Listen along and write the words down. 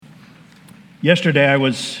Yesterday I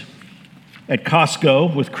was at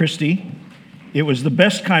Costco with Christy. It was the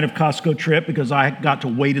best kind of Costco trip because I got to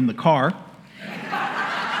wait in the car.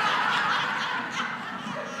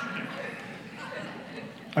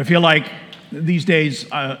 I feel like these days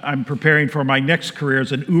I'm preparing for my next career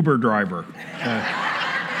as an Uber driver.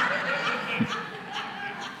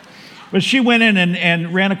 But she went in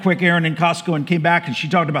and ran a quick errand in Costco and came back, and she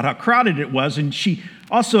talked about how crowded it was, and she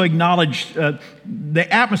also acknowledged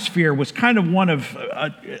the atmosphere was kind of one of,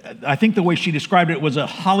 I think the way she described it was a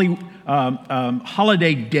holiday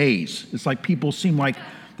days. It's like people seem like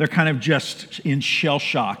they're kind of just in shell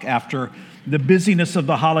shock after the busyness of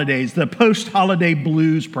the holidays, the post-holiday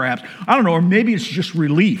blues perhaps. I don't know, or maybe it's just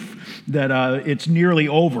relief that it's nearly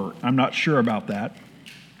over. I'm not sure about that.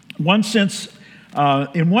 In one sense,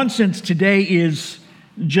 today is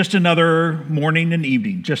just another morning and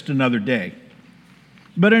evening, just another day.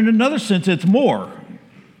 But in another sense, it's more.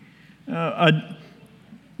 A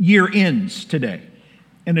year ends today,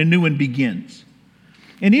 and a new one begins.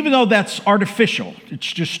 And even though that's artificial,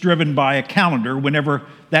 it's just driven by a calendar whenever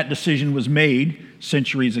that decision was made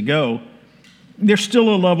centuries ago, there's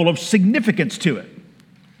still a level of significance to it.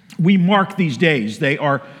 We mark these days. They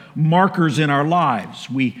are markers in our lives.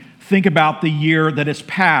 We think about the year that has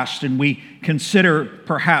passed, and we consider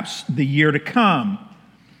perhaps the year to come.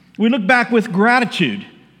 We look back with gratitude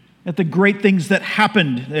at the great things that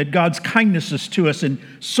happened, at God's kindnesses to us in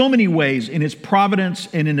so many ways, in His providence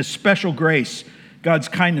and in His special grace, God's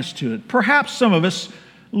kindness to it. Perhaps some of us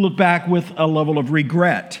look back with a level of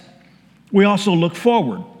regret. We also look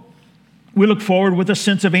forward. We look forward with a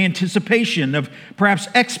sense of anticipation, of perhaps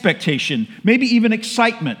expectation, maybe even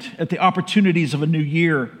excitement at the opportunities of a new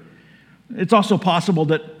year. It's also possible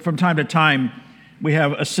that from time to time we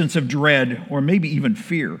have a sense of dread or maybe even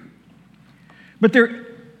fear. But there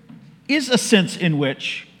is a sense in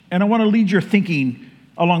which, and I want to lead your thinking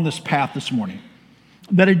along this path this morning,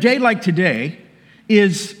 that a day like today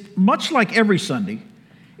is much like every Sunday.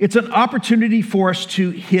 It's an opportunity for us to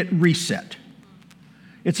hit reset.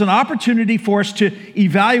 It's an opportunity for us to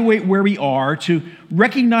evaluate where we are, to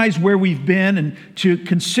recognize where we've been, and to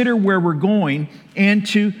consider where we're going, and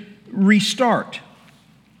to restart.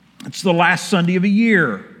 It's the last Sunday of a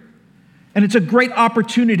year, and it's a great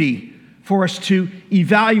opportunity for us to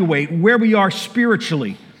evaluate where we are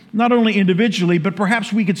spiritually, not only individually, but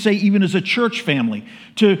perhaps we could say even as a church family,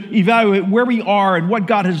 to evaluate where we are and what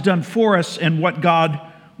God has done for us and what God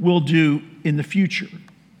will do in the future.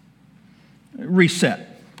 Reset.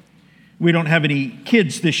 We don't have any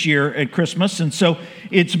kids this year at Christmas, and so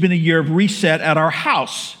it's been a year of reset at our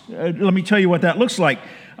house. Let me tell you what that looks like.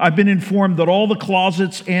 I've been informed that all the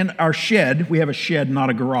closets and our shed, we have a shed,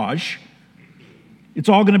 not a garage, it's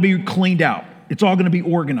all going to be cleaned out. It's all going to be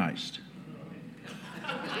organized.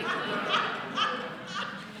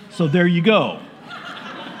 So there you go.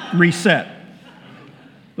 Reset.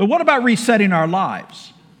 But what about resetting our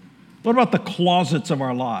lives? What about the closets of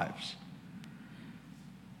our lives?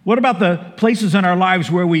 What about the places in our lives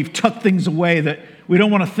where we've tucked things away that we don't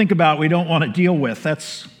want to think about, we don't want to deal with?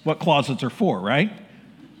 That's what closets are for, right?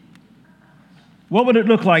 What would it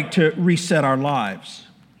look like to reset our lives?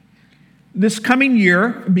 This coming year,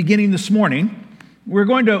 beginning this morning, we're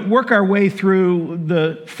going to work our way through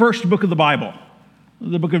the first book of the Bible,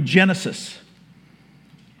 the book of Genesis.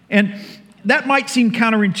 And that might seem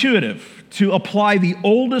counterintuitive to apply the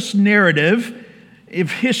oldest narrative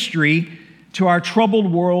of history to our troubled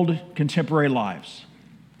world, contemporary lives.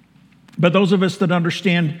 But those of us that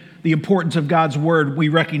understand the importance of God's word, we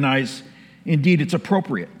recognize, indeed, it's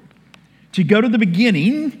appropriate to go to the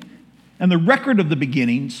beginning and the record of the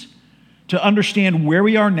beginnings to understand where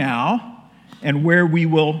we are now and where we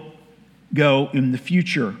will go in the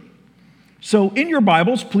future. So in your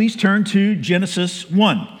Bibles, please turn to Genesis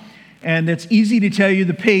 1. And it's easy to tell you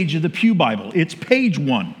the page of the Pew Bible. It's page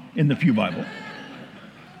 1 in the Pew Bible.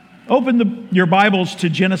 Open your Bibles to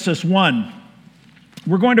Genesis 1.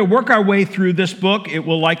 We're going to work our way through this book. It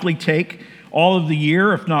will likely take all of the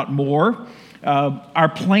year, if not more. Our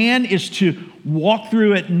plan is to walk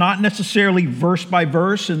through it not necessarily verse by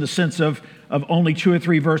verse in the sense of only 2 or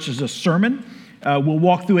 3 verses a sermon. We'll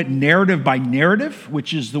walk through it narrative by narrative,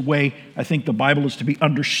 which is the way I think the Bible is to be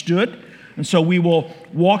understood. And so we will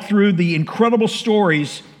walk through the incredible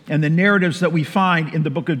stories and the narratives that we find in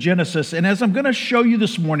the book of Genesis. And as I'm going to show you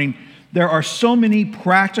this morning, there are so many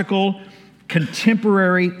practical,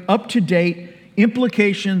 contemporary, up-to-date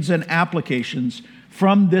implications and applications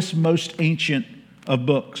from this most ancient of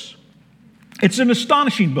books. It's an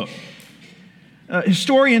astonishing book.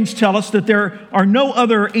 Historians tell us that there are no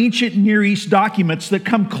other ancient Near East documents that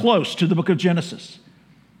come close to the book of Genesis.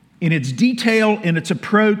 in its detail, in its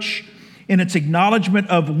approach, in its acknowledgement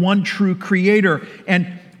of one true creator. And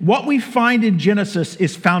what we find in Genesis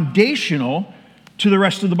is foundational to the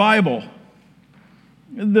rest of the Bible.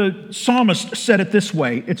 The psalmist said it this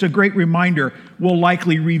way. It's a great reminder. We'll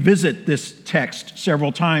likely revisit this text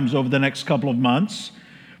several times over the next couple of months.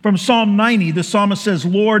 From Psalm 90, the psalmist says,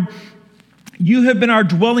 Lord, you have been our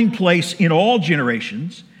dwelling place in all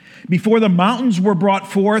generations. Before the mountains were brought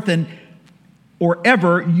forth or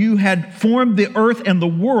ever you had formed the earth and the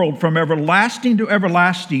world, from everlasting to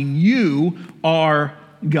everlasting, you are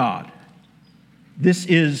God. This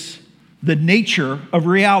is the nature of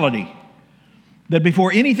reality, that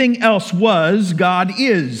before anything else was, God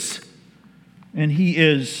is, and he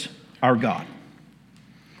is our God.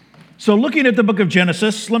 So looking at the book of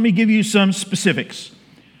Genesis, let me give you some specifics.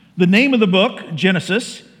 The name of the book,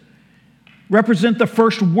 Genesis, represent the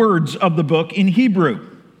first words of the book in Hebrew.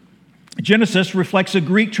 Genesis reflects a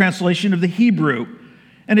Greek translation of the Hebrew,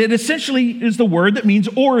 and it essentially is the word that means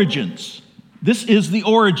origins. This is the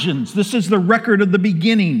origins. This is the record of the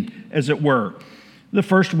beginning, as it were. The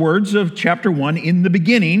first words of chapter 1, in the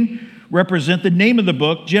beginning, represent the name of the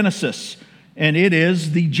book, Genesis, and it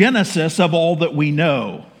is the genesis of all that we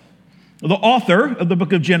know. The author of the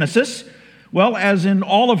book of Genesis, well, as in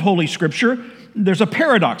all of Holy Scripture, there's a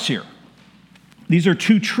paradox here. These are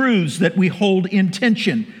two truths that we hold in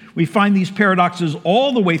tension. We find these paradoxes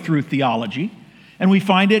all the way through theology, and we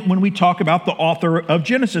find it when we talk about the author of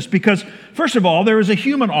Genesis, because, first of all, there is a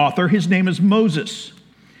human author. His name is Moses.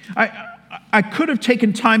 I could have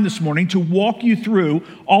taken time this morning to walk you through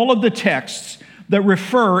all of the texts that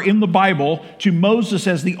refer in the Bible to Moses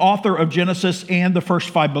as the author of Genesis and the first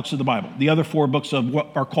 5 books of the Bible, the other 4 books of what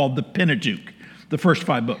are called the Pentateuch, the first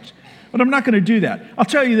 5 books. But I'm not going to do that. I'll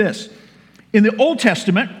tell you this. In the Old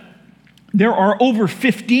Testament, there are over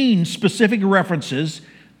 15 specific references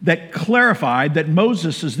that clarify that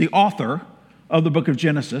Moses is the author of the book of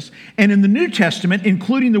Genesis. And in the New Testament,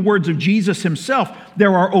 including the words of Jesus himself,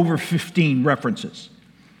 there are over 15 references.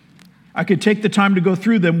 I could take the time to go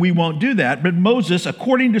through them. We won't do that. But Moses,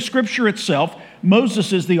 according to Scripture itself,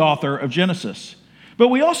 Moses is the author of Genesis. But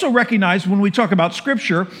we also recognize when we talk about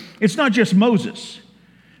Scripture, it's not just Moses,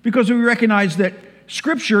 because we recognize that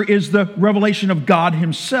Scripture is the revelation of God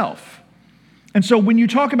himself. And so when you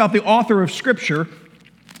talk about the author of Scripture,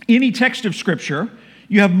 any text of Scripture,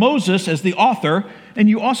 you have Moses as the author, and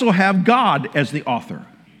you also have God as the author.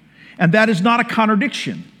 And that is not a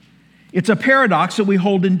contradiction. It's a paradox that we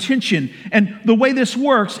hold in tension. And the way this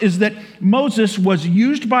works is that Moses was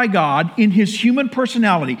used by God in his human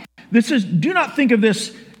personality. Do not think of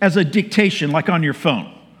this as a dictation like on your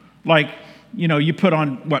phone. Like, you put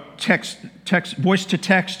on text, voice to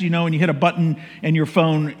text, and you hit a button and your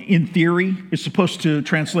phone, in theory, is supposed to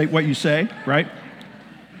translate what you say, right?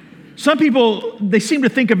 Some people, they seem to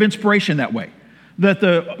think of inspiration that way.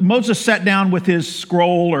 That Moses sat down with his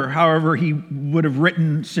scroll, or however he would have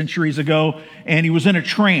written centuries ago, and he was in a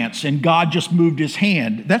trance, and God just moved his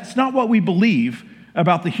hand. That's not what we believe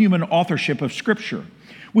about the human authorship of Scripture.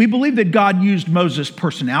 We believe that God used Moses'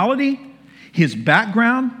 personality, his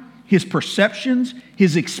background, his perceptions,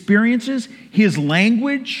 his experiences, his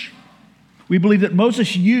language. We believe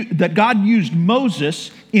that God used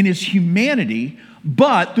Moses in his humanity,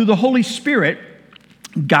 but through the Holy Spirit,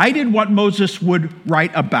 guided what Moses would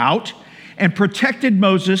write about and protected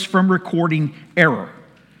Moses from recording error.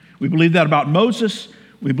 We believe that about Moses.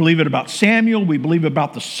 We believe it about Samuel. We believe it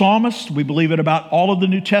about the psalmist. We believe it about all of the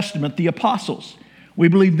New Testament, the apostles. We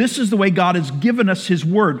believe this is the way God has given us his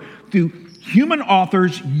word, through human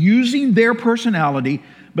authors using their personality,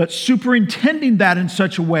 but superintending that in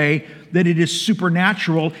such a way that it is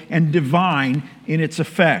supernatural and divine in its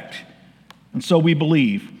effect. And so we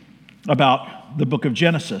believe about the book of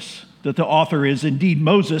Genesis, that the author is indeed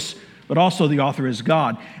Moses, but also the author is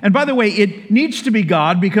God. And by the way, it needs to be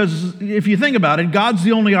God, because if you think about it, God's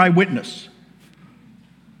the only eyewitness.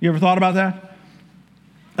 You ever thought about that?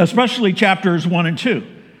 Especially chapters 1 and 2.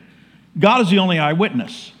 God is the only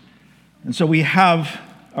eyewitness. And so we have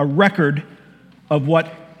a record of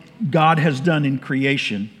what God has done in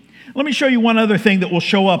creation. Let me show you one other thing that will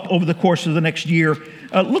show up over the course of the next year.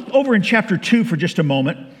 Look over in chapter 2 for just a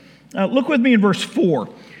moment. Look with me in verse 4.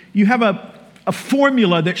 You have a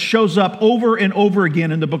formula that shows up over and over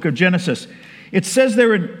again in the book of Genesis. It says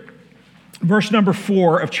there in verse number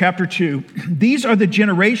 4 of chapter 2, these are the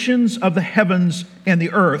generations of the heavens and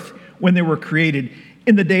the earth when they were created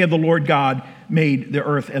in the day of the Lord God made the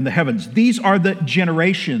earth and the heavens. These are the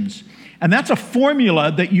generations. And that's a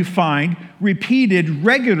formula that you find repeated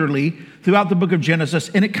regularly throughout the book of Genesis,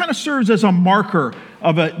 and it kind of serves as a marker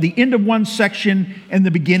of the end of one section and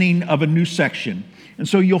the beginning of a new section. And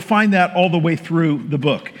so you'll find that all the way through the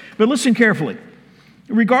book. But listen carefully.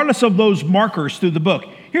 Regardless of those markers through the book,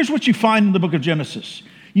 here's what you find in the book of Genesis.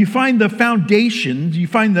 You find the foundations, you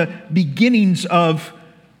find the beginnings of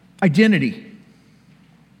identity.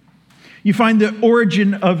 You find the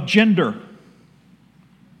origin of gender.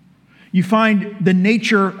 You find the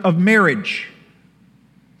nature of marriage.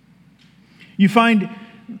 You find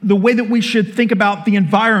the way that we should think about the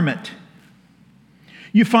environment.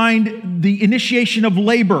 You find the initiation of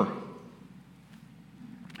labor.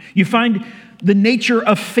 You find the nature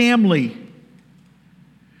of family.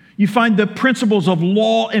 You find the principles of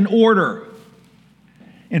law and order.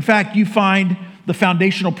 In fact, you find the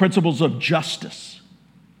foundational principles of justice.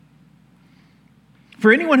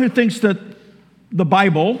 For anyone who thinks that the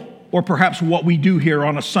Bible, or perhaps what we do here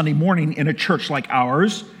on a Sunday morning in a church like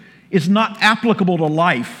ours, is not applicable to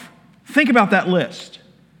life, think about that list.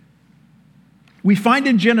 We find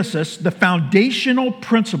in Genesis the foundational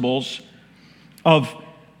principles of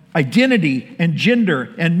identity and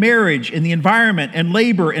gender and marriage and the environment and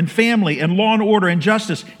labor and family and law and order and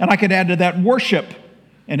justice. And I could add to that worship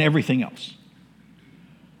and everything else.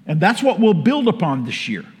 And that's what we'll build upon this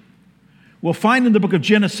year. We'll find in the book of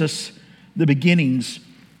Genesis the beginnings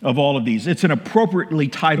of all of these. It's an appropriately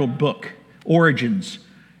titled book, Origins,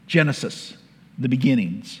 Genesis, the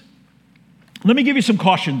beginnings. Let me give you some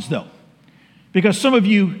cautions though, because some of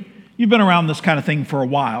you've been around this kind of thing for a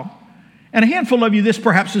while. And a handful of you, this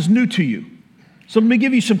perhaps is new to you. So let me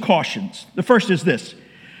give you some cautions. The first is this.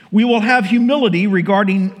 We will have humility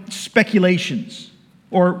regarding speculations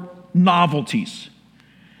or novelties.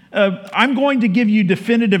 I'm going to give you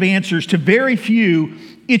definitive answers to very few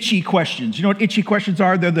itchy questions. You know what itchy questions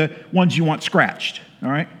are? They're the ones you want scratched, all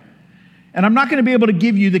right? And I'm not going to be able to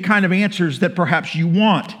give you the kind of answers that perhaps you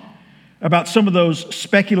want about some of those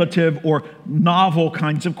speculative or novel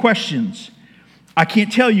kinds of questions. I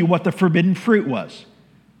can't tell you what the forbidden fruit was.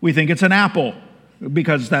 We think it's an apple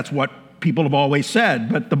because that's what people have always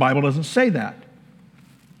said, but the Bible doesn't say that.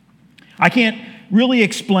 I can't really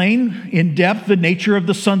explain in depth the nature of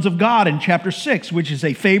the sons of God in chapter 6, which is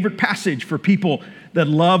a favorite passage for people that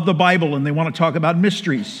love the Bible and they want to talk about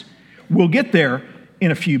mysteries. We'll get there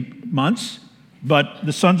in a few months, but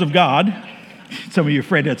the sons of God, some of you are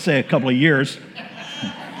afraid I'd say a couple of years.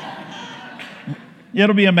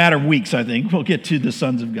 It'll be a matter of weeks, I think. We'll get to the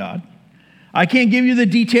sons of God. I can't give you the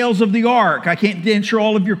details of the ark. I can't answer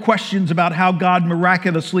all of your questions about how God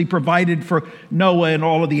miraculously provided for Noah and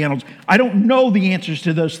all of the animals. I don't know the answers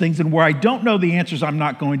to those things, and where I don't know the answers, I'm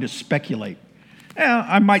not going to speculate.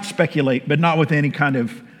 I might speculate, but not with any kind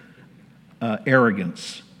of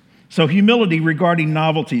arrogance. So humility regarding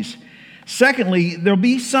novelties. Secondly, there'll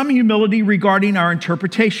be some humility regarding our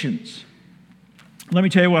interpretations. Let me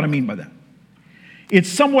tell you what I mean by that. It's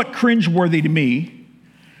somewhat cringeworthy to me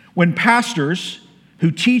when pastors who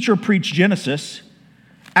teach or preach Genesis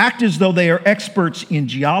act as though they are experts in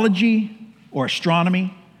geology or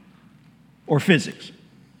astronomy or physics.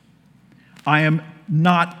 I am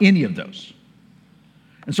not any of those.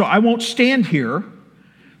 And so I won't stand here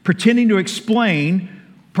pretending to explain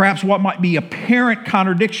perhaps what might be apparent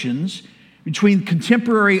contradictions between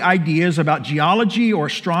contemporary ideas about geology or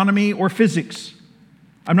astronomy or physics.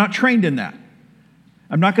 I'm not trained in that.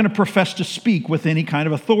 I'm not going to profess to speak with any kind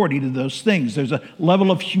of authority to those things. There's a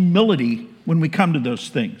level of humility when we come to those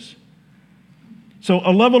things. So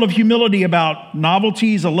a level of humility about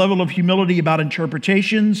novelties, a level of humility about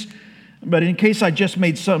interpretations. But in case I just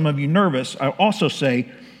made some of you nervous, I'll also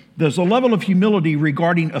say there's a level of humility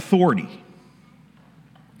regarding authority.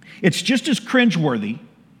 It's just as cringeworthy.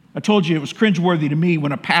 I told you it was cringeworthy to me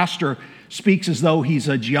when a pastor speaks as though he's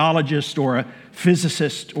a geologist or a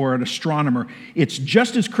physicist or an astronomer. It's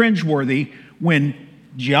just as cringeworthy when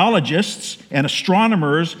geologists and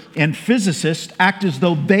astronomers and physicists act as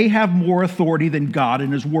though they have more authority than God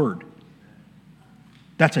and His Word.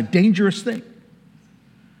 That's a dangerous thing.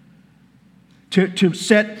 To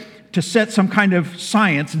set some kind of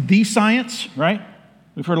science, the science, right?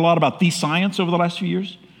 We've heard a lot about the science over the last few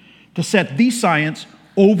years. To set the science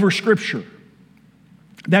over Scripture.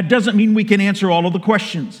 That doesn't mean we can answer all of the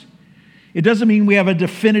questions. It doesn't mean we have a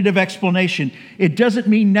definitive explanation. It doesn't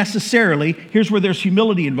mean necessarily, here's where there's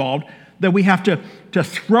humility involved, that we have to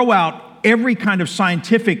throw out every kind of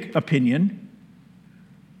scientific opinion.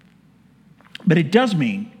 But it does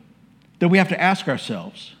mean that we have to ask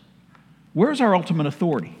ourselves, where's our ultimate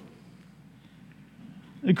authority?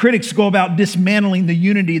 The critics go about dismantling the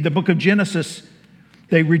unity of the book of Genesis.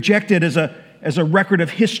 They reject it as a record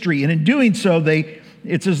of history. And in doing so, they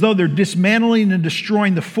it's as though they're dismantling and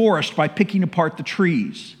destroying the forest by picking apart the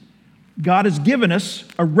trees. God has given us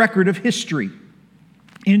a record of history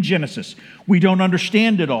in Genesis. We don't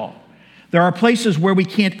understand it all. There are places where we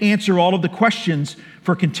can't answer all of the questions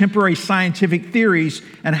for contemporary scientific theories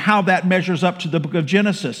and how that measures up to the book of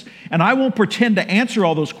Genesis. And I won't pretend to answer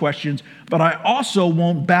all those questions, but I also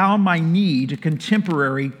won't bow my knee to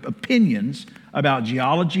contemporary opinions about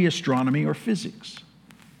geology, astronomy, or physics.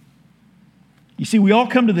 You see, we all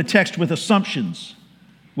come to the text with assumptions,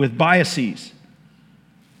 with biases.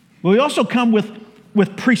 But we also come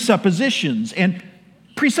with presuppositions, and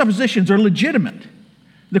presuppositions are legitimate.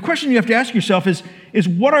 The question you have to ask yourself is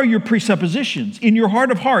what are your presuppositions? In your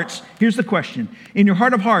heart of hearts, here's the question. In your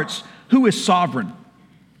heart of hearts, who is sovereign?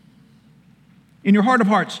 In your heart of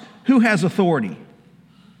hearts, who has authority?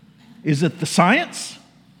 Is it the science,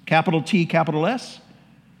 capital T, capital S?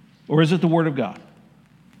 Or is it the Word of God?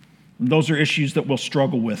 And those are issues that we'll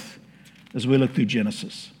struggle with as we look through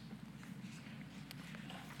Genesis.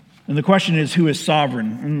 And the question is, who is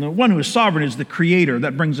sovereign? And the one who is sovereign is the Creator.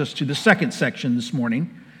 That brings us to the second section this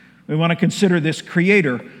morning. We want to consider this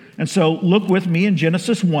Creator. And so look with me in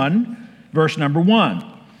Genesis 1, verse number 1.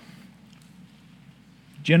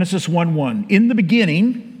 Genesis 1:1. In the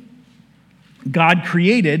beginning, God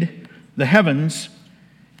created the heavens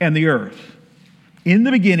and the earth. In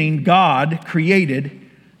the beginning, God created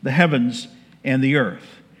the heavens and the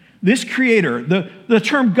earth. This Creator, the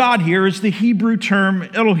term God here is the Hebrew term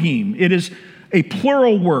Elohim. It is a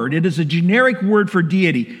plural word. It is a generic word for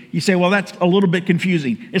deity. You say, well, that's a little bit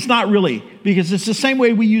confusing. It's not really, because it's the same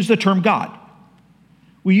way we use the term God.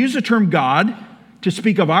 We use the term God to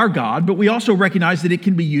speak of our God, but we also recognize that it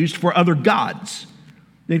can be used for other gods.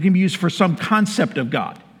 That it can be used for some concept of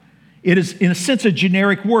God. It is, in a sense, a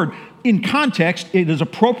generic word. In context, it is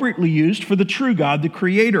appropriately used for the true God, the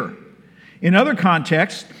Creator. In other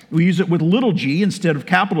contexts, we use it with little g instead of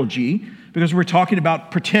capital G because we're talking about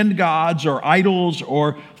pretend gods or idols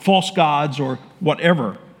or false gods or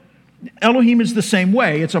whatever. Elohim is the same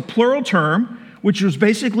way. It's a plural term, which was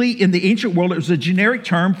basically, in the ancient world, it was a generic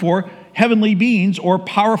term for heavenly beings or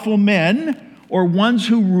powerful men or ones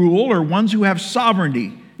who rule or ones who have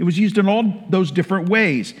sovereignty. It was used in all those different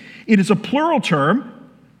ways. It is a plural term,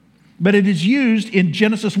 but it is used in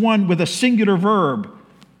Genesis 1 with a singular verb.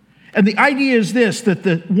 And the idea is this, that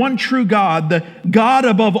the one true God, the God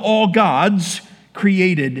above all gods,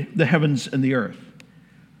 created the heavens and the earth.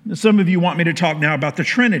 Now, some of you want me to talk now about the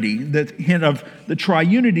Trinity, the hint of the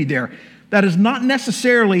triunity there. That is not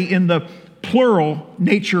necessarily in the plural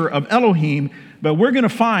nature of Elohim, but we're going to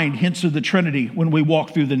find hints of the Trinity when we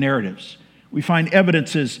walk through the narratives. We find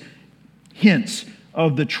evidences, hints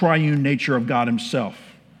of the triune nature of God himself.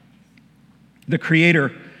 The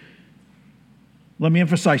Creator. Let me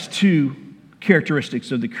emphasize two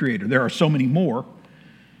characteristics of the Creator. There are so many more.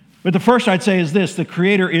 But the first I'd say is this: the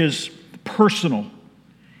Creator is personal.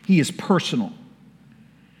 He is personal.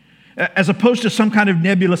 As opposed to some kind of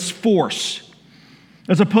nebulous force.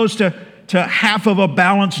 As opposed to half of a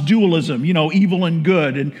balanced dualism, evil and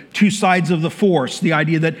good, and two sides of the force, the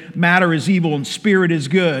idea that matter is evil and spirit is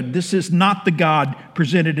good. This is not the God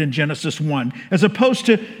presented in Genesis 1. As opposed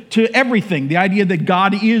to everything, the idea that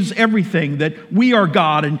God is everything, that we are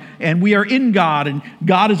God and we are in God, and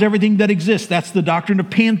God is everything that exists. That's the doctrine of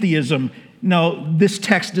pantheism. No, this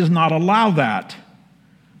text does not allow that.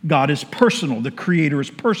 God is personal. The Creator is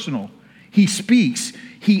personal. He speaks.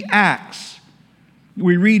 He acts.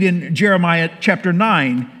 We read in Jeremiah chapter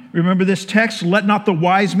 9, remember this text? Let not the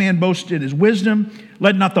wise man boast in his wisdom.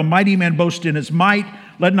 Let not the mighty man boast in his might.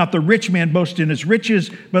 Let not the rich man boast in his riches.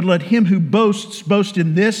 But let him who boasts boast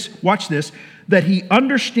in this, watch this, that he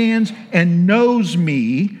understands and knows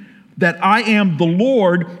me, that I am the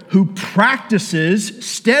Lord who practices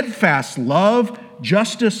steadfast love,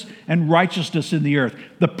 justice, and righteousness in the earth.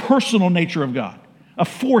 The personal nature of God. A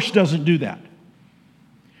force doesn't do that.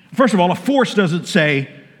 First of all, a force doesn't say,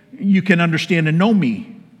 you can understand and know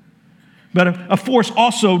me. But a force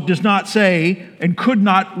also does not say and could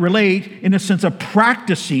not relate in a sense of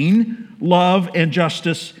practicing love and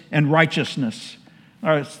justice and righteousness. All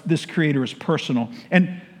right, this Creator is personal.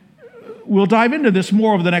 And we'll dive into this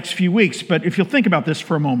more over the next few weeks, but if you'll think about this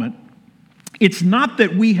for a moment, it's not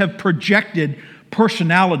that we have projected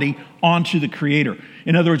personality onto the Creator.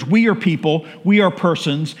 In other words, we are people, we are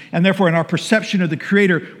persons, and therefore in our perception of the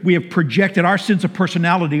Creator, we have projected our sense of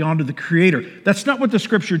personality onto the Creator. That's not what the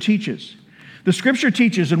Scripture teaches. The Scripture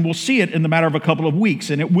teaches, and we'll see it in the matter of a couple of weeks,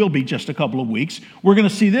 and it will be just a couple of weeks, we're going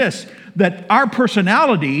to see this, that our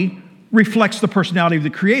personality reflects the personality of the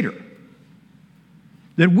Creator.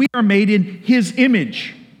 That we are made in His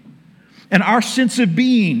image. And our sense of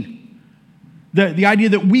being, the idea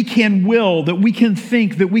that we can will, that we can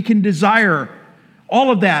think, that we can desire, all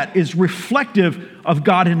of that is reflective of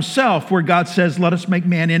God himself, where God says, let us make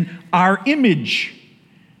man in our image,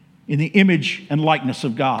 in the image and likeness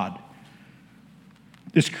of God.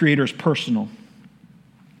 This creator is personal.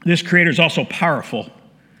 This creator is also powerful.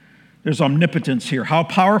 There's omnipotence here. How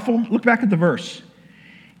powerful? Look back at the verse.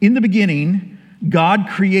 In the beginning, God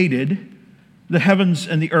created the heavens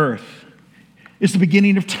and the earth. It's the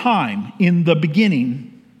beginning of time. In the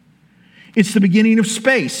beginning. It's the beginning of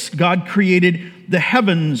space. God created the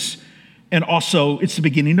heavens, and also it's the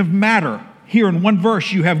beginning of matter. Here in one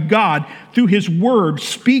verse, you have God, through his word,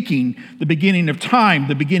 speaking the beginning of time,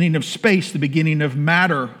 the beginning of space, the beginning of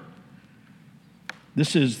matter.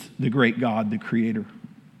 This is the great God, the creator.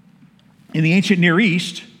 In the ancient Near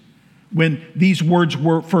East, when these words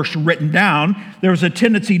were first written down, there was a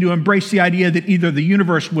tendency to embrace the idea that either the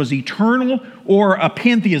universe was eternal or a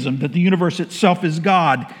pantheism, that the universe itself is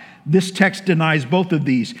God. This text denies both of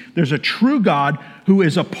these. There's a true God who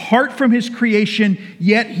is apart from his creation,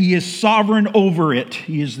 yet he is sovereign over it.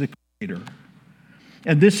 He is the creator.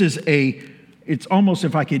 And this is it's almost,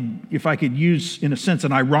 if I could use, in a sense,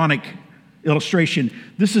 an ironic illustration,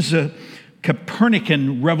 this is a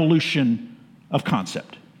Copernican revolution of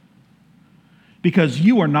concept. Because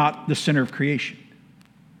you are not the center of creation.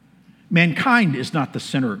 Mankind is not the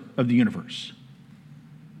center of the universe.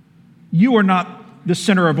 You are not the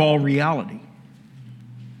center of all reality.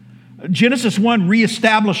 Genesis 1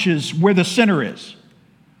 reestablishes where the center is.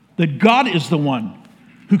 That God is the one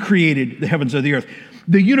who created the heavens and the earth.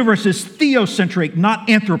 The universe is theocentric, not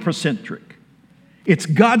anthropocentric. It's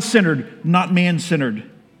God-centered, not man-centered.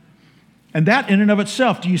 And that in and of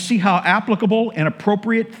itself, do you see how applicable and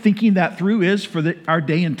appropriate thinking that through is for our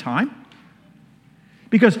day and time?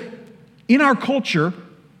 Because in our culture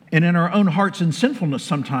and in our own hearts and sinfulness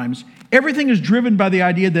sometimes, everything is driven by the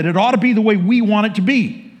idea that it ought to be the way we want it to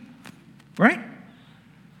be, right?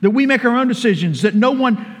 That we make our own decisions, that no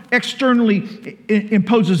one externally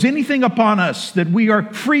imposes anything upon us, that we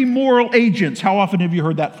are free moral agents. How often have you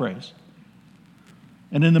heard that phrase?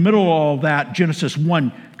 And in the middle of all that, Genesis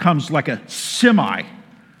 1 comes like a semi,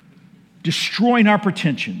 destroying our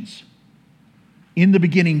pretensions. In the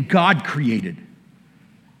beginning, God created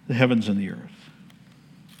the heavens and the earth.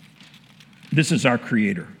 This is our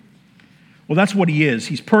creator. Well, that's what he is.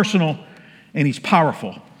 He's personal and he's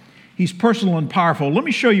powerful. He's personal and powerful. Let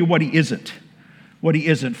me show you what he isn't. What he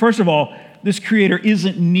isn't. First of all, this creator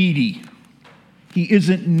isn't needy. He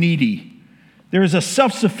isn't needy. There is a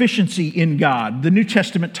self-sufficiency in God. The New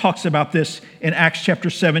Testament talks about this in Acts chapter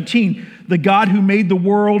 17. The God who made the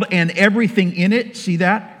world and everything in it, see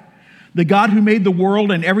that? The God who made the world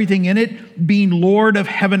and everything in it, being Lord of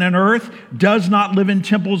heaven and earth, does not live in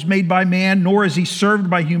temples made by man, nor is he served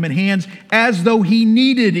by human hands, as though he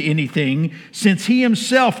needed anything, since he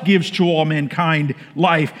himself gives to all mankind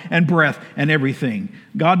life and breath and everything.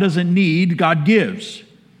 God doesn't need, God gives.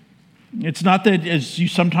 It's not that, as you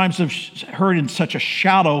sometimes have heard in such a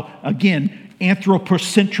shallow, again,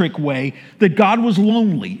 anthropocentric way, that God was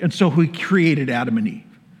lonely, and so he created Adam and Eve.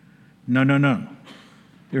 No.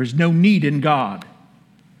 There is no need in God.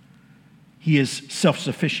 He is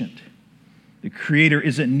self-sufficient. The creator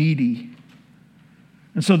isn't needy.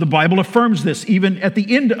 And so the Bible affirms this, even at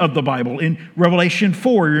the end of the Bible. In Revelation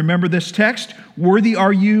 4, you remember this text? Worthy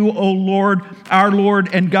are you, O Lord, our Lord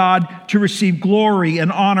and God, to receive glory and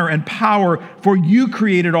honor and power, for you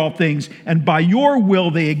created all things, and by your will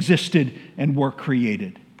they existed and were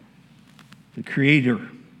created. The creator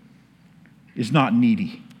is not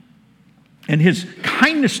needy. And his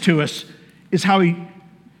kindness to us is how he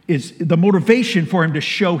is the motivation for him to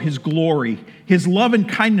show his glory. His love and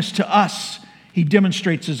kindness to us, he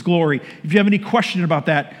demonstrates his glory. If you have any question about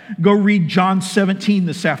that, go read John 17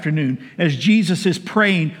 this afternoon as Jesus is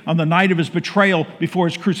praying on the night of his betrayal before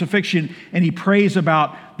his crucifixion, and he prays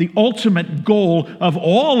about the ultimate goal of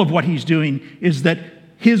all of what he's doing is that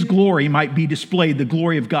his glory might be displayed, the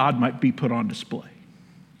glory of God might be put on display.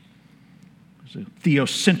 There's a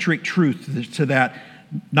theocentric truth to that,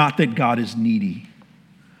 not that God is needy.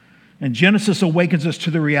 And Genesis awakens us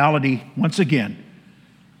to the reality, once again,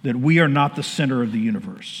 that we are not the center of the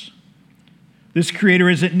universe. This creator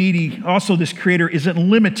isn't needy. Also, this creator isn't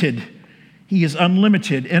limited. He is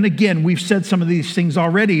unlimited. And again, we've said some of these things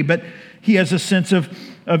already, but he has a sense of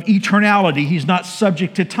eternality. He's not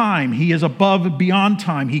subject to time. He is above and beyond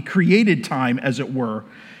time. He created time, as it were.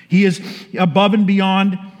 He is above and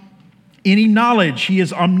beyond any knowledge. He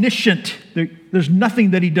is omniscient. There's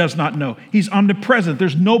nothing that he does not know. He's omnipresent.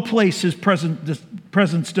 There's no place his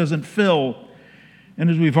presence doesn't fill. And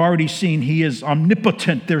as we've already seen, he is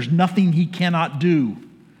omnipotent. There's nothing he cannot do.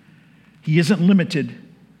 He isn't limited.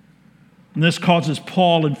 And this causes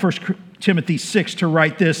Paul in 1 Timothy 6 to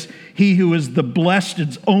write this: He who is the blessed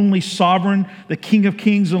and only sovereign, the King of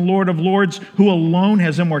kings and Lord of lords, who alone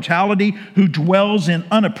has immortality, who dwells in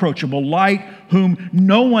unapproachable light, whom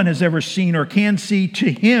no one has ever seen or can see,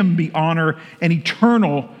 to him be honor and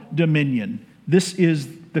eternal dominion. This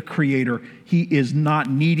is the Creator. He is not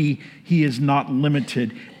needy. He is not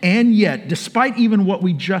limited. And yet, despite even what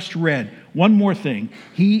we just read, one more thing: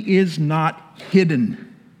 he is not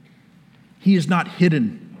hidden. He is not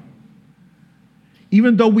hidden.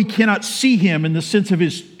 Even though we cannot see him in the sense of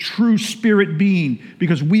his true spirit being,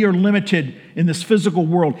 because we are limited in this physical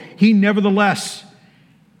world, he nevertheless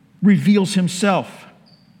reveals himself.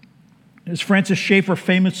 As Francis Schaeffer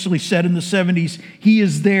famously said in the 70s, he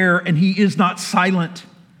is there and he is not silent.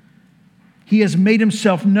 He has made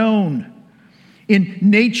himself known in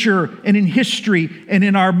nature and in history and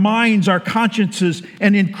in our minds, our consciences,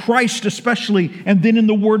 and in Christ especially, and then in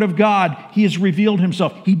the Word of God. He has revealed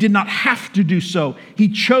himself. He did not have to do so. He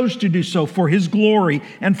chose to do so for his glory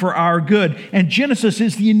and for our good. And Genesis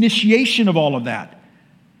is the initiation of all of that.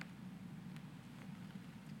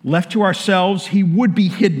 Left to ourselves, he would be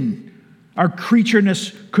hidden. Our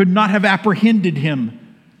creatureness could not have apprehended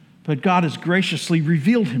him, but God has graciously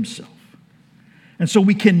revealed himself. And so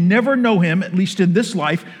we can never know him, at least in this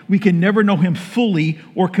life. We can never know him fully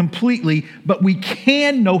or completely, but we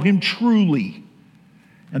can know him truly.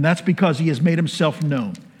 And that's because he has made himself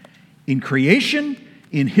known in creation,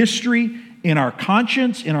 in history, in our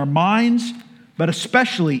conscience, in our minds, but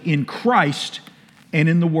especially in Christ and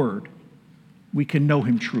in the Word. We can know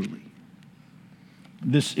him truly.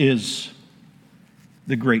 This is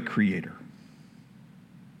the great Creator.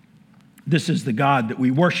 This is the God that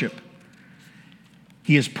we worship.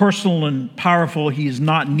 He is personal and powerful. He is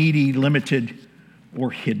not needy, limited, or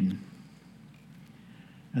hidden.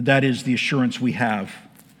 And that is the assurance we have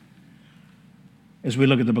as we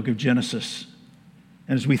look at the book of Genesis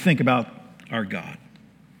and as we think about our God.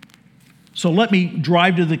 So let me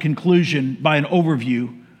drive to the conclusion by an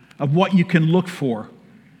overview of what you can look for.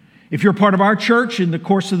 If you're part of our church, in the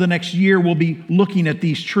course of the next year, we'll be looking at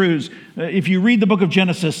these truths. If you read the book of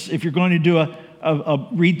Genesis, if you're going to do a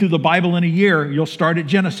read through the Bible in a year, you'll start at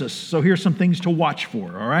Genesis. So here's some things to watch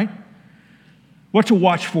for, all right? What to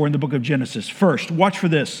watch for in the book of Genesis. First, watch for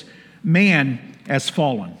this: man as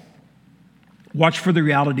fallen. Watch for the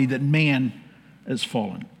reality that man has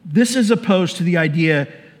fallen. This is opposed to the idea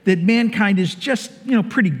that mankind is just,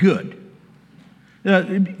 pretty good.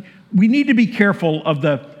 We need to be careful of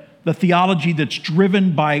the theology that's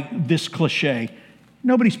driven by this cliche.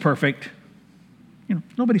 Nobody's perfect.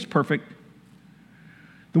 Nobody's perfect.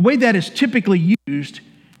 The way that is typically used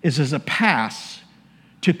is as a pass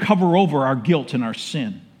to cover over our guilt and our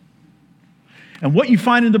sin. And what you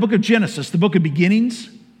find in the book of Genesis, the book of beginnings,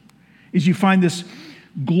 is you find this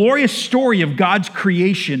glorious story of God's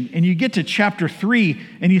creation, and you get to chapter 3,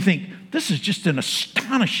 and you think, this is just an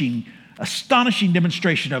astonishing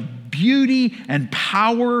demonstration of beauty and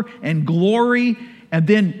power and glory. And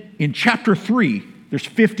then in chapter 3, there's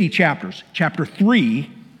 50 chapters. Chapter 3,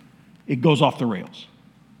 it goes off the rails.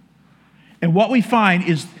 And what we find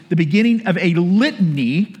is the beginning of a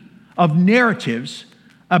litany of narratives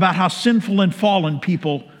about how sinful and fallen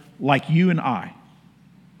people like you and I,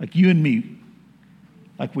 like you and me,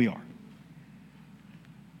 like we are.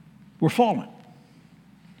 We're fallen.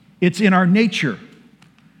 It's in our nature.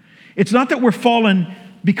 It's not that we're fallen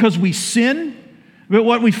because we sin, but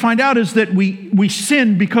what we find out is that we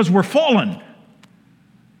sin because we're fallen.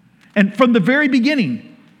 And from the very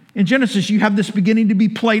beginning, in Genesis, you have this beginning to be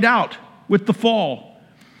played out with the fall.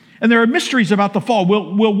 And there are mysteries about the fall.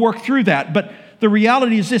 We'll work through that. But the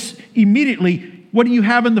reality is this: immediately, what do you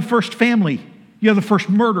have in the first family? You have the first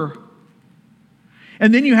murder.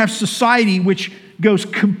 And then you have society which goes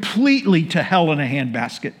completely to hell in a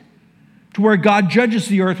handbasket, to where God judges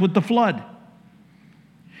the earth with the flood.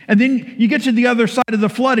 And then you get to the other side of the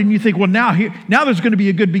flood and you think, well, now there's going to be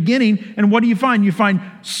a good beginning. And what do you find? You find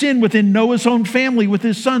sin within Noah's own family with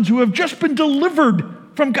his sons who have just been delivered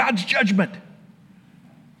from God's judgment.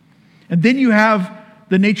 And then you have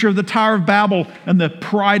the nature of the Tower of Babel and the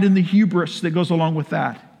pride and the hubris that goes along with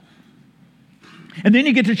that. And then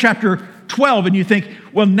you get to chapter 12 and you think,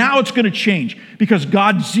 well, now it's going to change because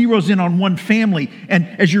God zeroes in on one family. And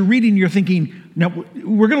as you're reading, you're thinking, now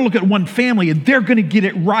we're going to look at one family and they're going to get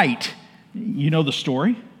it right. You know the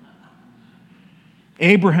story.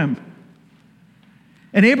 Abraham.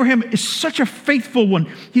 And Abraham is such a faithful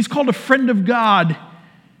one. He's called a friend of God,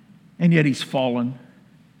 and yet he's fallen.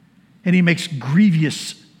 And he makes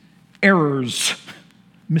grievous errors,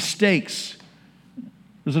 mistakes.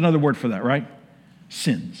 There's another word for that, right?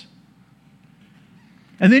 Sins.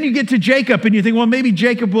 And then you get to Jacob and you think, well, maybe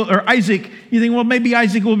Jacob will, or Isaac, you think, well, maybe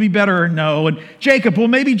Isaac will be better. No. And Jacob, well,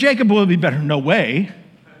 maybe Jacob will be better. No way.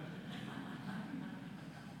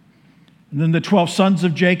 And then the 12 sons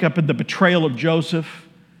of Jacob and the betrayal of Joseph.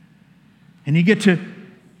 And you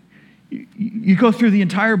go through the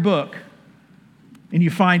entire book and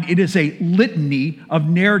you find it is a litany of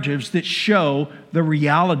narratives that show the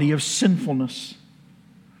reality of sinfulness.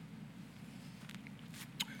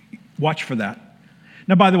 Watch for that.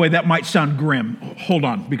 Now, by the way, that might sound grim. Hold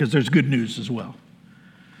on, because there's good news as well.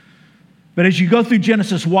 But as you go through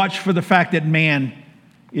Genesis, watch for the fact that man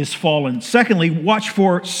is fallen. Secondly, watch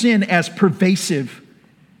for sin as pervasive.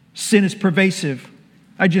 Sin is pervasive.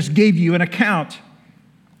 I just gave you an account.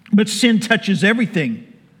 But sin touches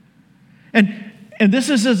everything. And this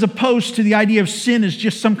is as opposed to the idea of sin as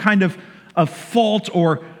just some kind of fault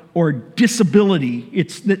or disability.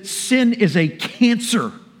 It's that sin is a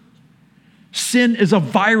cancer. Sin is a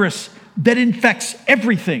virus that infects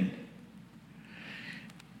everything.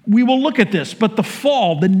 We will look at this, but the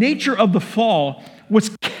fall, the nature of the fall was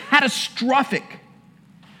catastrophic.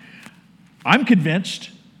 I'm convinced,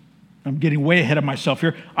 I'm getting way ahead of myself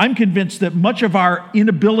here, I'm convinced that much of our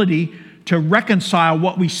inability to reconcile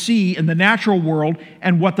what we see in the natural world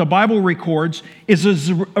and what the Bible records is as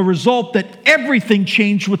a result that everything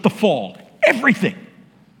changed with the fall. Everything.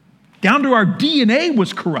 Down to our DNA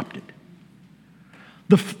was corrupted.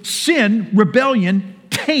 The sin, rebellion,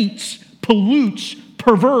 taints, pollutes,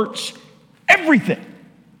 perverts everything.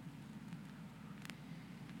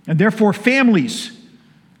 And therefore, families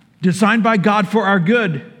designed by God for our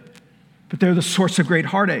good, but they're the source of great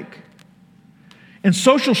heartache. And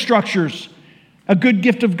social structures, a good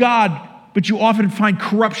gift of God, but you often find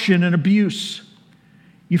corruption and abuse.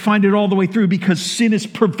 You find it all the way through because sin is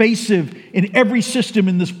pervasive in every system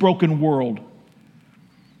in this broken world.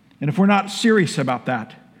 And if we're not serious about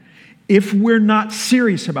that,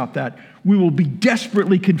 we will be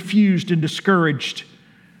desperately confused and discouraged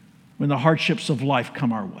when the hardships of life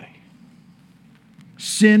come our way.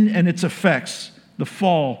 Sin and its effects, the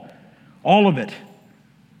fall, all of it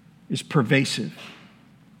is pervasive.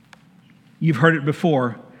 You've heard it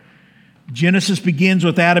before. Genesis begins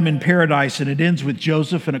with Adam in paradise and it ends with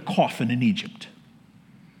Joseph in a coffin in Egypt.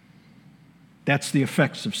 That's the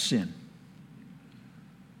effects of sin.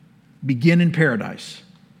 Begin in paradise.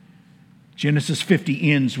 Genesis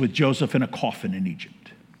 50 ends with Joseph in a coffin in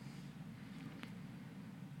Egypt.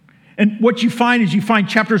 And what you find is you find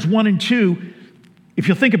chapters 1 and 2, if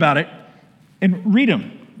you'll think about it, and read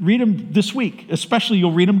them. Read them this week. Especially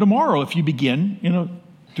you'll read them tomorrow if you begin,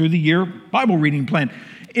 through the year Bible reading plan.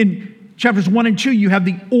 In chapters 1 and 2, you have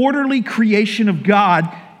the orderly creation of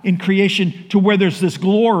God in creation to where there's this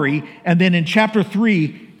glory. And then in chapter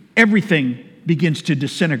 3, everything begins to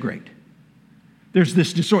disintegrate. There's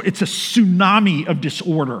this disorder. It's a tsunami of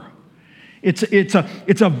disorder. It's a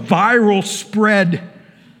viral spread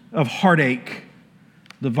of heartache,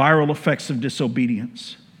 the viral effects of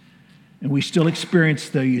disobedience. And we still experience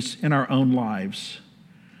these in our own lives.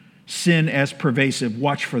 Sin as pervasive.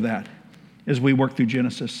 Watch for that as we work through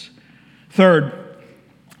Genesis. Third,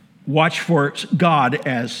 watch for God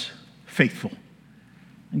as faithful.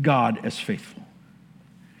 God as faithful.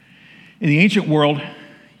 In the ancient world,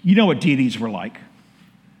 you know what deities were like.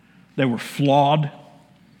 They were flawed.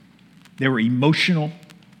 They were emotional.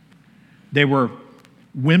 They were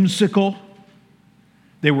whimsical.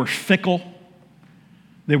 They were fickle.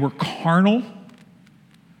 They were carnal.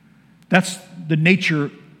 That's the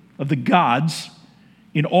nature of the gods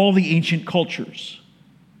in all the ancient cultures.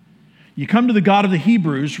 You come to the God of the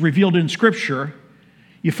Hebrews revealed in Scripture,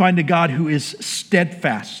 you find a God who is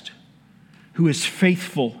steadfast, who is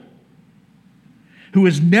faithful, who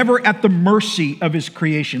is never at the mercy of his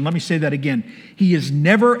creation. Let me say that again. He is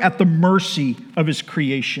never at the mercy of his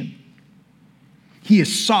creation. He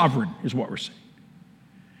is sovereign, is what we're saying.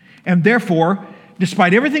 And therefore,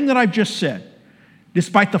 despite everything that I've just said,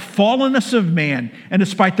 despite the fallenness of man, and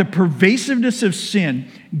despite the pervasiveness of sin,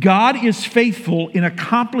 God is faithful in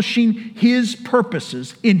accomplishing his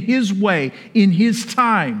purposes in his way, in his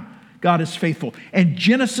time. God is faithful. And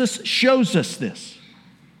Genesis shows us this.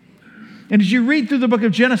 And as you read through the book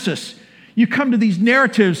of Genesis, you come to these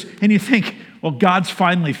narratives and you think, well, God's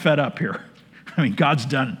finally fed up here. I mean, God's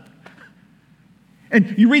done.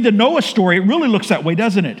 And you read the Noah story, it really looks that way,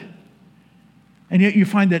 doesn't it? And yet you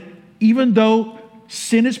find that even though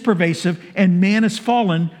sin is pervasive and man is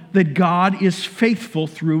fallen, that God is faithful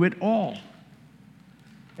through it all.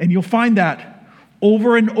 And you'll find that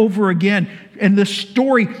over and over again. And the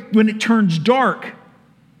story, when it turns dark,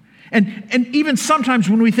 and even sometimes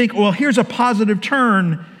when we think, well, here's a positive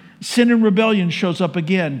turn, sin and rebellion shows up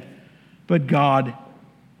again. But God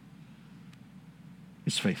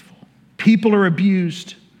is faithful. People are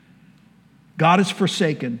abused. God is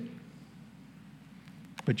forsaken.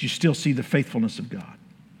 But you still see the faithfulness of God.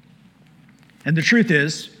 And the truth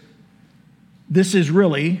is, this is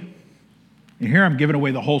really, and here I'm giving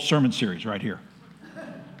away the whole sermon series right here.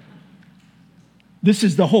 This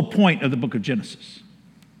is the whole point of the book of Genesis.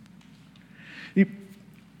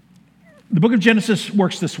 The book of Genesis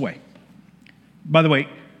works this way. By the way,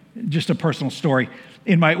 just a personal story.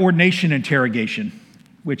 In my ordination interrogation,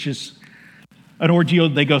 which is an ordeal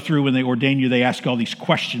they go through when they ordain you, they ask all these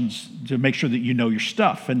questions to make sure that you know your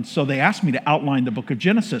stuff. And so they asked me to outline the book of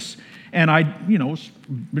Genesis. And I, was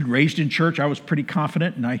been raised in church. I was pretty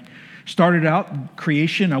confident. And I started out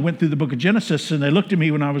creation. I went through the book of Genesis, and they looked at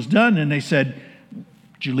me when I was done, and they said,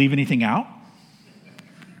 "Did you leave anything out?"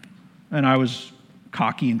 And I was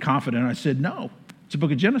cocky and confident. I said, "No, it's the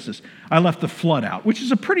book of Genesis. I left the flood out," which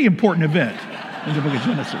is a pretty important event in the book of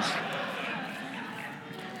Genesis.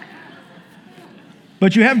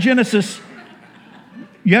 But you have Genesis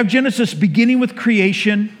beginning with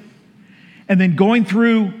creation and then going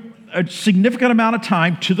through a significant amount of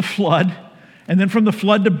time to the flood, and then from the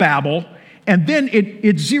flood to Babel, and then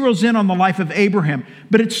it zeroes in on the life of Abraham,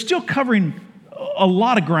 but it's still covering a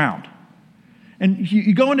lot of ground. And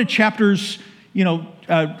you go into chapters,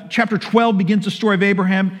 chapter 12 begins the story of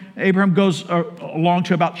Abraham. Abraham goes along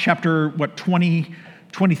to about chapter, 20,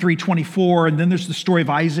 23, 24, and then there's the story of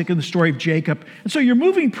Isaac and the story of Jacob. And so you're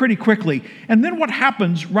moving pretty quickly. And then what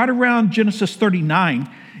happens right around Genesis 39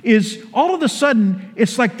 is all of a sudden,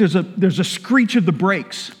 it's like there's a screech of the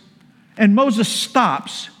brakes. And Moses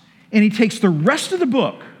stops, and he takes the rest of the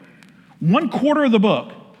book, 1/4 of the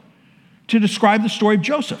book, to describe the story of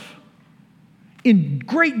Joseph in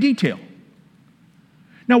great detail.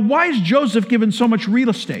 Now, why is Joseph given so much real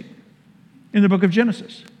estate in the book of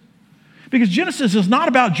Genesis? Because Genesis is not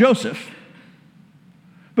about Joseph,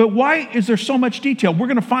 but why is there so much detail? We're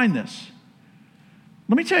going to find this.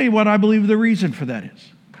 Let me tell you what I believe the reason for that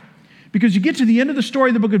is. Because you get to the end of the story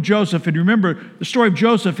of the book of Joseph, and remember, the story of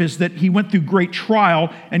Joseph is that he went through great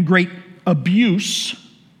trial and great abuse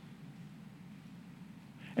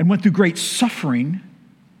and went through great suffering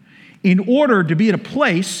in order to be at a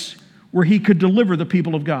place where he could deliver the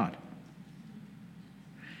people of God.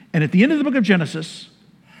 And at the end of the book of Genesis,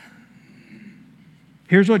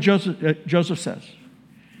 here's what Joseph says.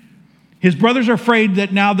 His brothers are afraid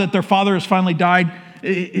that now that their father has finally died,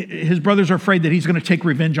 his brothers are afraid that he's going to take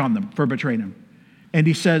revenge on them for betraying him. And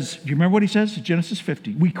he says, do you remember what he says? Genesis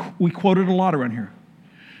 50. We quote it a lot around here.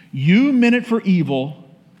 You meant it for evil,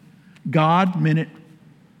 God meant it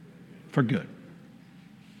for good.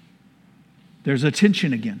 There's a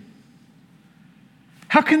tension again.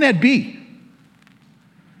 How can that be?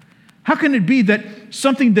 How can it be that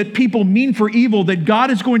something that people mean for evil, that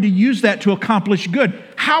God is going to use that to accomplish good?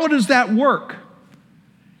 How does that work?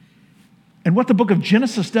 And what the book of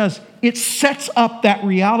Genesis does, it sets up that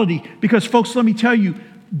reality. Because, folks, let me tell you,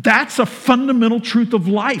 that's a fundamental truth of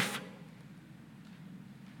life.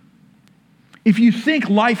 If you think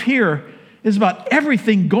life here is about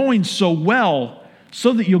everything going so well,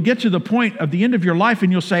 so that you'll get to the point of the end of your life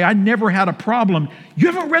and you'll say, I never had a problem, you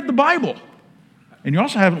haven't read the Bible. And you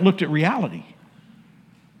also haven't looked at reality.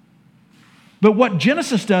 But what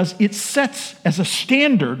Genesis does, it sets as a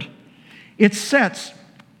standard, it sets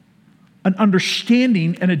an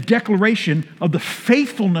understanding and a declaration of the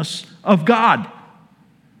faithfulness of God.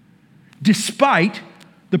 Despite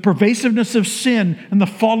the pervasiveness of sin and the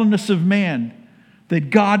fallenness of man,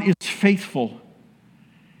 that God is faithful.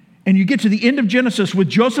 And you get to the end of Genesis with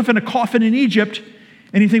Joseph in a coffin in Egypt,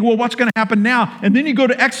 and you think, well, what's going to happen now? And then you go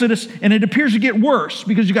to Exodus, and it appears to get worse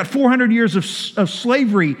because you got 400 years of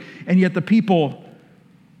slavery, and yet the people,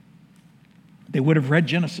 they would have read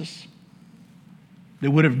Genesis. They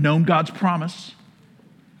would have known God's promise.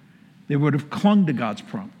 They would have clung to God's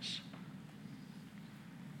promise.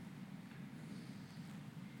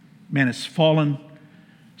 Man is fallen.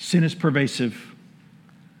 Sin is pervasive.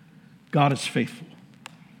 God is faithful.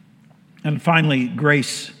 And finally,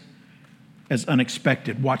 grace as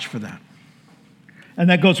unexpected. Watch for that. And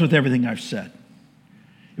that goes with everything I've said.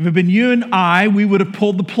 If it had been you and I, we would have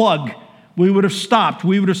pulled the plug. We would have stopped.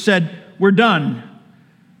 We would have said, we're done.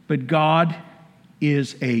 But God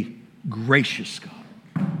is a gracious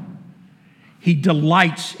God. He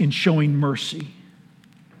delights in showing mercy.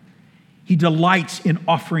 He delights in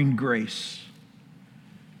offering grace.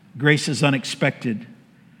 Grace is unexpected.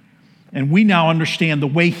 And we now understand the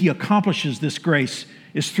way he accomplishes this grace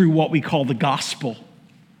is through what we call the gospel.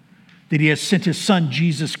 That he has sent his son,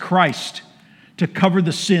 Jesus Christ, to cover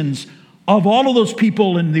the sins of all of those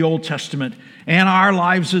people in the Old Testament and our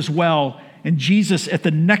lives as well. And Jesus, at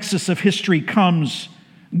the nexus of history, comes,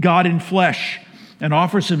 God in flesh, and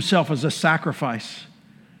offers himself as a sacrifice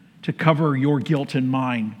to cover your guilt and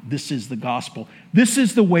mine. This is the gospel. This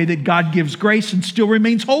is the way that God gives grace and still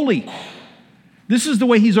remains holy. This is the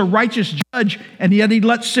way he's a righteous judge, and yet he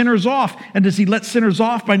lets sinners off. And does he let sinners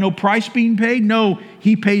off by no price being paid? No,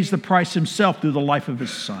 he pays the price himself through the life of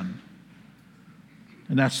his son.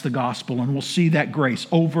 And that's the gospel, and we'll see that grace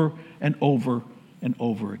over and over and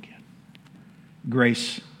over again.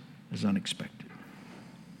 Grace is unexpected.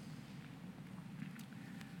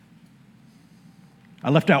 I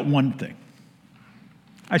left out one thing.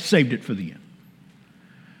 I saved it for the end.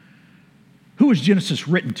 Who was Genesis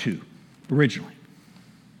written to originally?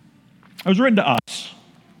 It was written to us.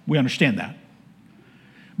 We understand that.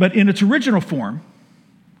 But in its original form,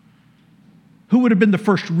 who would have been the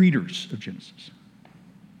first readers of Genesis?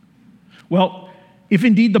 Well, if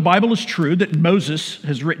indeed the Bible is true that Moses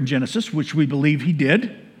has written Genesis, which we believe he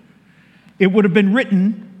did, it would have been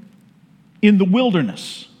written in the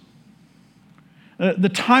wilderness. The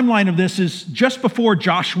timeline of this is just before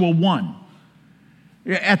Joshua 1.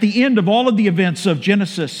 At the end of all of the events of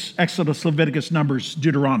Genesis, Exodus, Leviticus, Numbers,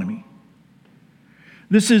 Deuteronomy.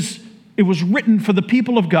 It was written for the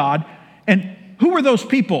people of God. And who were those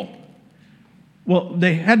people? Well,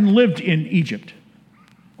 they hadn't lived in Egypt.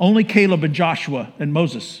 Only Caleb and Joshua and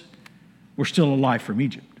Moses were still alive from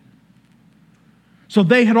Egypt. So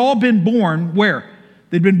they had all been born where?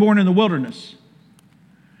 They'd been born in the wilderness.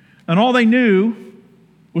 And all they knew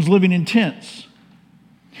was living in tents.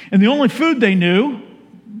 And the only food they knew,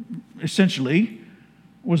 essentially,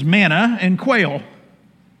 was manna and quail.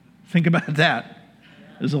 Think about that.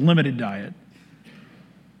 It was a limited diet.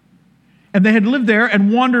 And they had lived there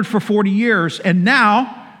and wandered for 40 years. And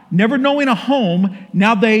now, never knowing a home,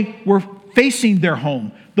 now they were facing their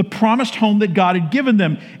home, the promised home that God had given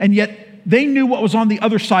them. And yet they knew what was on the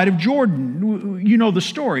other side of Jordan. You know the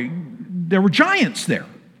story. There were giants there.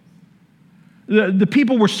 The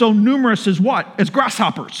people were so numerous as what? As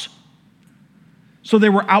grasshoppers. So they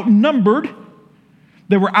were outnumbered.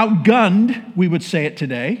 They were outgunned, we would say it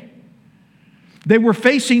today. They were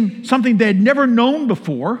facing something they had never known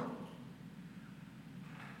before.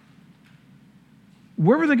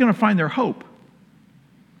 Where were they going to find their hope?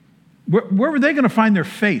 Where were they going to find their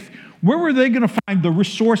faith? Where were they going to find the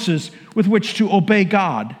resources with which to obey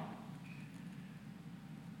God?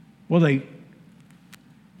 Well, a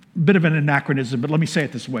bit of an anachronism, but let me say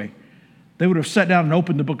it this way. They would have sat down and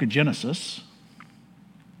opened the book of Genesis,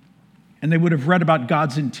 and they would have read about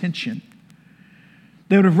God's intention.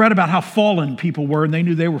 They would have read about how fallen people were, and they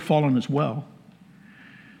knew they were fallen as well.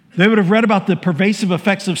 They would have read about the pervasive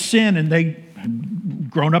effects of sin, and they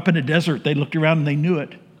had grown up in a desert. They looked around and they knew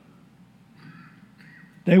it.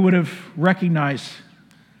 They would have recognized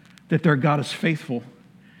that their God is faithful,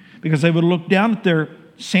 because they would look down at their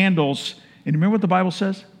sandals, and remember what the Bible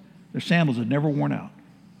says? Their sandals had never worn out.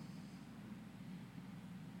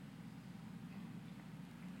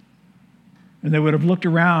 And they would have looked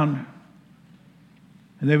around,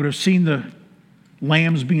 and they would have seen the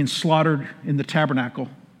lambs being slaughtered in the tabernacle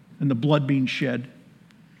and the blood being shed.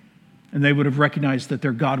 And they would have recognized that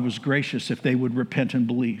their God was gracious if they would repent and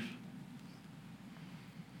believe.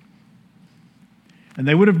 And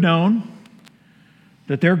they would have known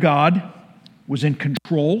that their God was in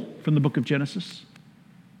control from the book of Genesis.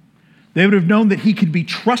 They would have known that he could be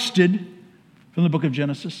trusted from the book of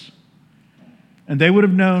Genesis. And they would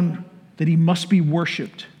have known that he must be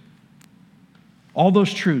worshiped. All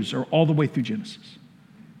those truths are all the way through Genesis.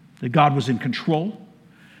 That God was in control,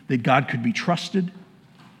 that God could be trusted,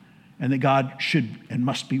 and that God should and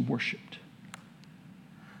must be worshiped.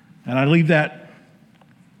 And I leave that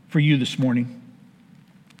for you this morning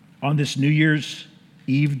on this New Year's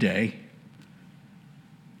Eve day,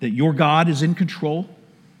 that your God is in control,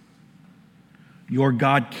 your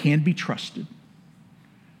God can be trusted,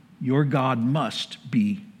 your God must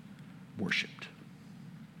be worshiped.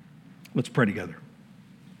 Let's pray together.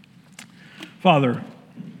 Father,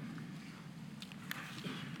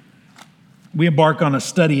 we embark on a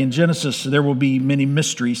study in Genesis. There will be many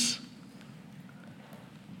mysteries.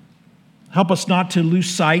 Help us not to lose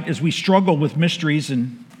sight as we struggle with mysteries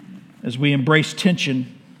and as we embrace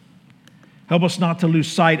tension. Help us not to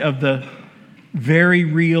lose sight of the very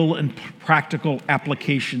real and practical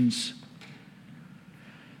applications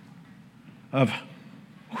of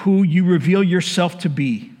who you reveal yourself to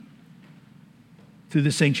be through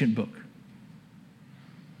this ancient book.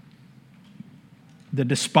 that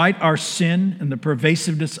despite our sin and the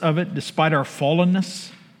pervasiveness of it, despite our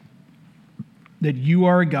fallenness, that you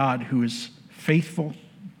are a God who is faithful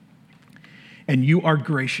and you are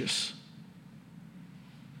gracious.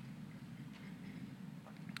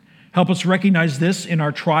 Help us recognize this in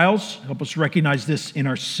our trials. Help us recognize this in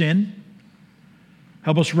our sin.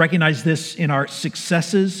 Help us recognize this in our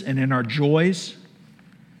successes and in our joys.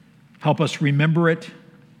 Help us remember it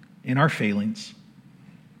in our failings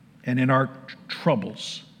and in our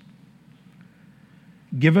troubles.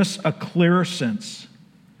 Give us a clearer sense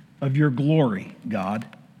of your glory, God,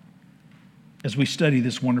 as we study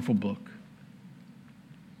this wonderful book.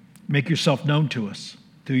 Make yourself known to us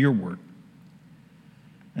through your word,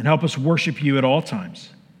 and help us worship you at all times.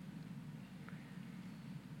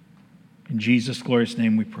 In Jesus' glorious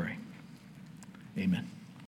name we pray. Amen.